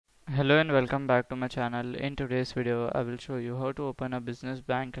Hello and welcome back to my channel. In today's video I will show you how to open a business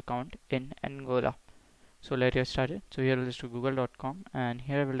bank account in Angola. So let's get started. So here I'll just do google.com and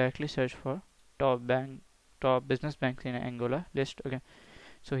here I will directly search for top business banks in Angola list. Okay,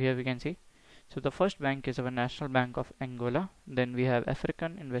 so here we can see, so the first bank is our National Bank of Angola, then we have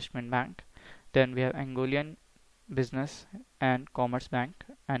African Investment Bank, then we have Angolian Business and Commerce Bank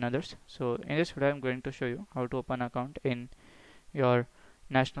and others. So in this video I'm going to show you how to open an account in your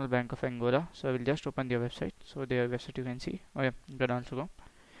National Bank of Angola. So I will just open their website. So their website you can see. Okay, you can also go.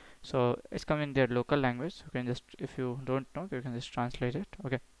 So it's come in their local language. You can just, if you don't know, you can just translate it.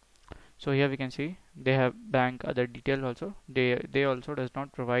 Okay. So here we can see they have bank other detail also. They also does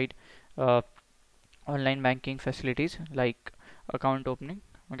not provide uh, online banking facilities like account opening.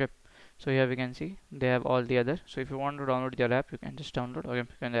 Okay. So here we can see they have all the other. So if you want to download their app, you can just download. Okay, you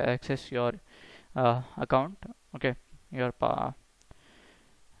can access your account. Okay, your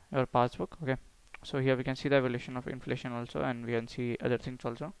passbook. Okay, so here we can see the evolution of inflation also, and we can see other things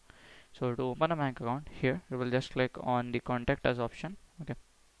also. So to open a bank account, here you will just click on the contact us option. Okay,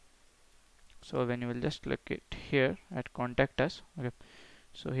 so when you will just click it here at contact us. Okay,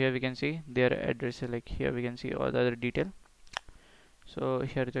 so here we can see their address, like here we can see all the other detail. So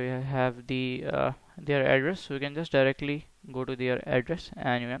here they have the their address, so you can just directly go to their address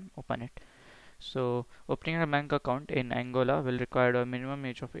and you can open it. So opening a bank account in Angola will require a minimum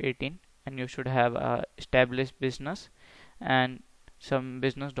age of 18, and you should have a established business and some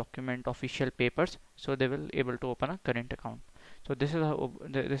business document official papers, so they will able to open a current account. So this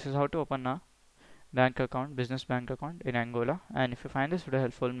is how to open a business bank account in Angola. And if you find this video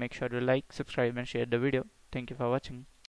helpful, make sure to like, subscribe and share the video. Thank you for watching.